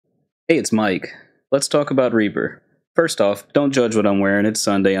Hey, it's Mike. Let's talk about Reaper. First off, don't judge what I'm wearing. It's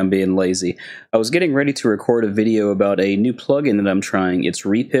Sunday, I'm being lazy. I was getting ready to record a video about a new plugin that I'm trying. It's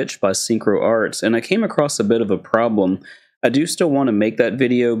Repitch by Syncroarts, and I came across a bit of a problem. I do still want to make that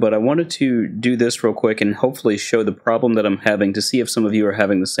video, but I wanted to do this real quick and hopefully show the problem that I'm having to see if some of you are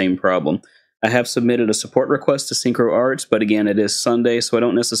having the same problem. I have submitted a support request to Syncroarts, but again, it is Sunday, so I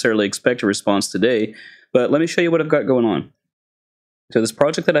don't necessarily expect a response today. But let me show you what I've got going on. So this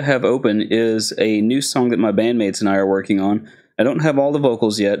project that I have open is a new song that my bandmates and I are working on. I don't have all the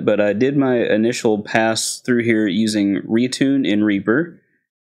vocals yet, but I did my initial pass through here using Retune in Reaper,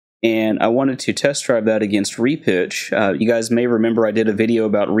 and I wanted to test drive that against Repitch. You guys may remember I did a video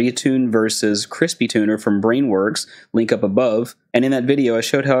about Retune versus Crispy Tuner from Brainworks, link up above, and in that video I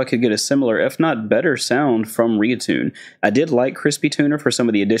showed how I could get a similar, if not better, sound from Retune. I did like Crispy Tuner for some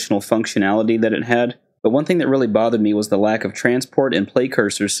of the additional functionality that it had, but one thing that really bothered me was the lack of transport and play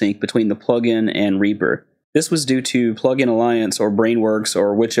cursor sync between the plugin and Reaper. This was due to Plugin Alliance or Brainworks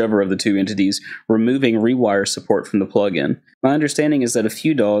or whichever of the two entities removing rewire support from the plugin. My understanding is that a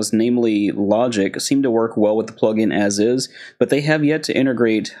few DAWs, namely Logic, seem to work well with the plugin as is, but they have yet to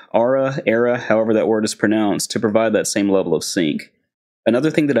integrate ARA, however that word is pronounced, to provide that same level of sync.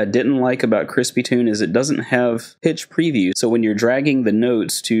 Another thing that I didn't like about Crispy Tune is it doesn't have pitch preview, so when you're dragging the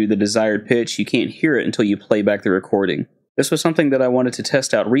notes to the desired pitch, you can't hear it until you play back the recording. This was something that I wanted to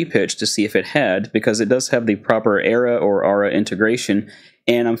test out Repitch to see if it had, because it does have the proper ARA or ARA integration,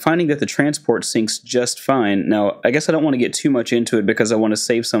 and I'm finding that the transport syncs just fine. Now, I guess I don't want to get too much into it because I want to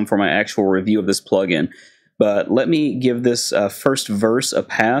save some for my actual review of this plugin, but let me give this first verse a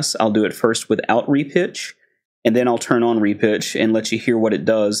pass. I'll do it first without Repitch, and then I'll turn on Repitch and let you hear what it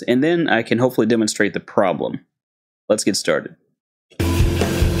does, and then I can hopefully demonstrate the problem. Let's get started.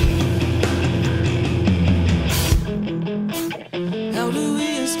 How do we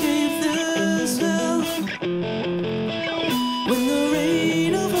escape this hell? When the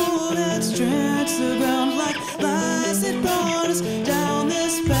rain of all that strikes the ground like lies, it brought us down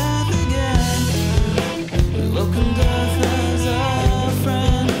this path again. We welcome death as our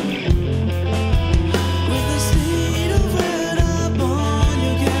friend. With the stain of red upon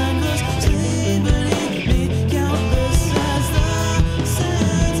your canvas, sleep beneath me, countless as the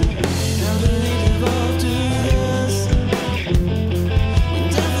sands. How do we devolve to this? When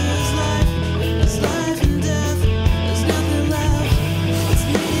death is life and death, there's nothing left. It's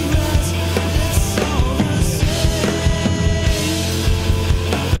meaningless, it's all the same.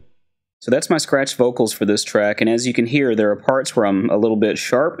 So that's my scratch vocals for this track, and as you can hear, there are parts where I'm a little bit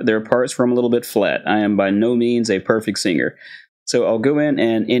sharp, there are parts where I'm a little bit flat. I am by no means a perfect singer. So I'll go in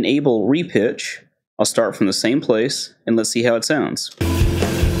and enable Repitch. I'll start from the same place, and let's see how it sounds.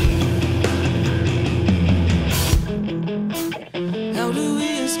 How do we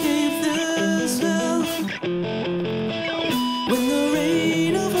escape this hell? When the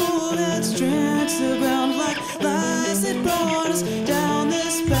rain of all that strikes the ground like lies, it brought us down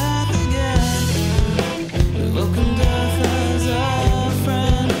this path again. We welcome death as our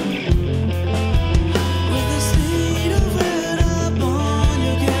friend. With the stain of red upon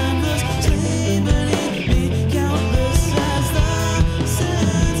your canvas, sleep beneath me, countless as the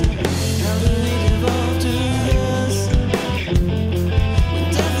sands. How do we devolve to this? When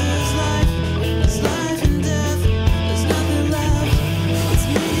death is life and death, there's nothing left. It's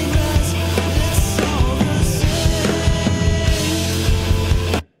meaningless, it's all the same.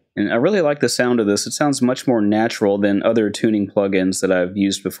 And I really like the sound of this. It sounds much more natural than other tuning plugins that I've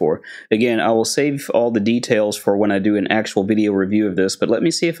used before. Again, I will save all the details for when I do an actual video review of this, but let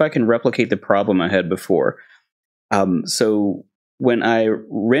me see if I can replicate the problem I had before. So when I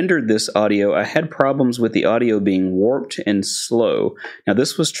rendered this audio, I had problems with the audio being warped and slow. Now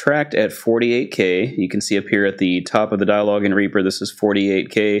this was tracked at 48K. You can see up here at the top of the dialog in Reaper, this is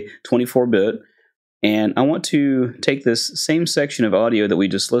 48K, 24-bit. And I want to take this same section of audio that we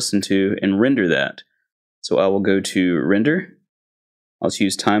just listened to and render that. So I will go to Render. I'll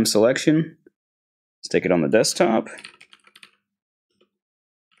choose Time Selection. Stick it on the desktop.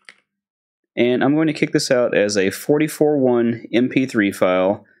 And I'm going to kick this out as a 44.1 MP3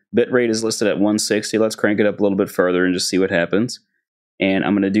 file. Bitrate is listed at 160. Let's crank it up a little bit further and just see what happens. And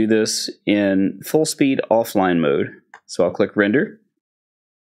I'm going to do this in full speed offline mode. So I'll click Render.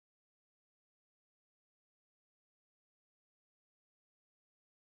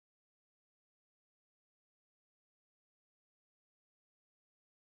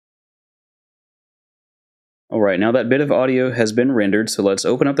 Alright, now that bit of audio has been rendered, so let's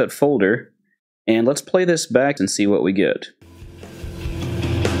open up that folder and let's play this back and see what we get.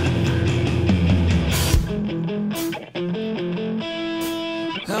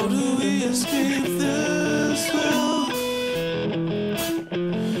 How How do we escape this hell?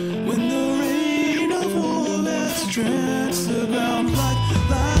 When the rain of war has drenched the ground like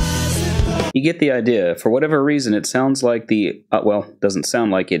lies. You get the idea. For whatever reason, it sounds like doesn't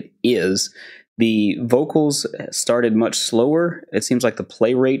sound like it is. The vocals started much slower. It seems like the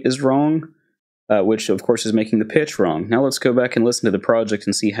play rate is wrong, which of course is making the pitch wrong. Now let's go back and listen to the project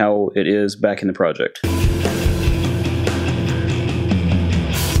and see how it is back in the project.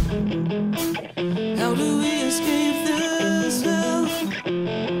 How do we escape this hell?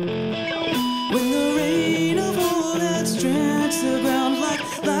 When the rain of war has drenched the ground like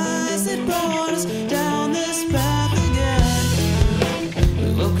lies, it brought us down this path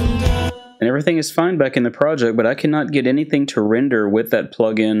again. Welcome down. And everything is fine back in the project, but I cannot get anything to render with that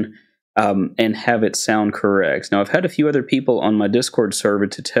plugin and have it sound correct. Now, I've had a few other people on my Discord server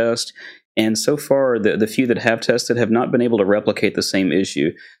to test, and so far, the few that have tested have not been able to replicate the same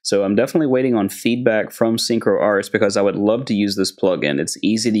issue. So I'm definitely waiting on feedback from Syncroarts because I would love to use this plugin. It's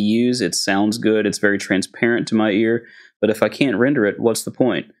easy to use, it sounds good, it's very transparent to my ear, but if I can't render it, what's the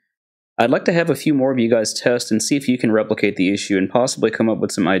point? I'd like to have a few more of you guys test and see if you can replicate the issue and possibly come up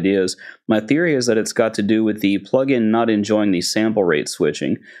with some ideas. My theory is that it's got to do with the plugin not enjoying the sample rate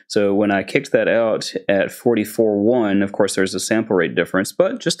switching. So when I kicked that out at 44.1, of course there's a sample rate difference,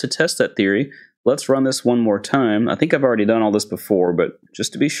 but just to test that theory, let's run this one more time. I think I've already done all this before, but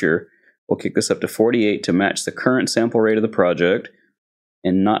just to be sure, we'll kick this up to 48 to match the current sample rate of the project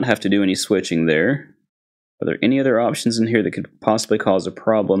and not have to do any switching there. Are there any other options in here that could possibly cause a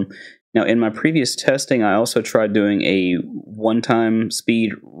problem? Now, in my previous testing, I also tried doing a one-time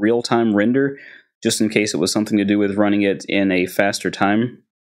speed real-time render, just in case it was something to do with running it in a faster time,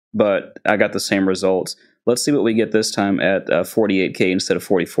 but I got the same results. Let's see what we get this time at 48K instead of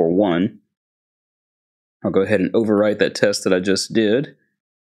 44.1. I'll go ahead and overwrite that test that I just did.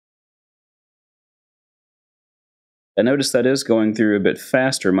 I noticed that is going through a bit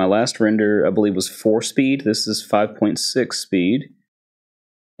faster. My last render, I believe, was 4 speed. This is 5.6 speed.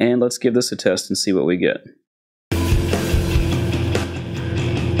 And let's give this a test and see what we get.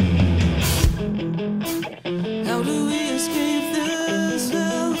 How do we escape this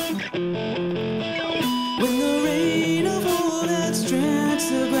hell? When the rain of war has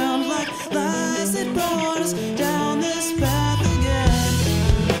drenched the ground like lies, it brought us down this path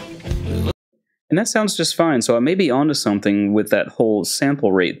again. And that sounds just fine, so I may be onto something with that whole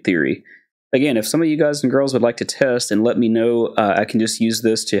sample rate theory. Again, if some of you guys and girls would like to test and let me know, I can just use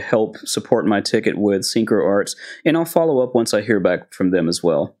this to help support my ticket with Syncroarts, and I'll follow up once I hear back from them as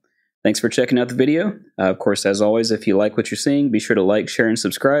well. Thanks for checking out the video. Of course, as always, if you like what you're seeing, be sure to like, share, and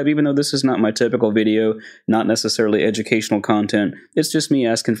subscribe, even though this is not my typical video, not necessarily educational content. It's just me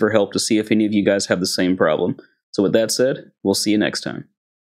asking for help to see if any of you guys have the same problem. So with that said, we'll see you next time.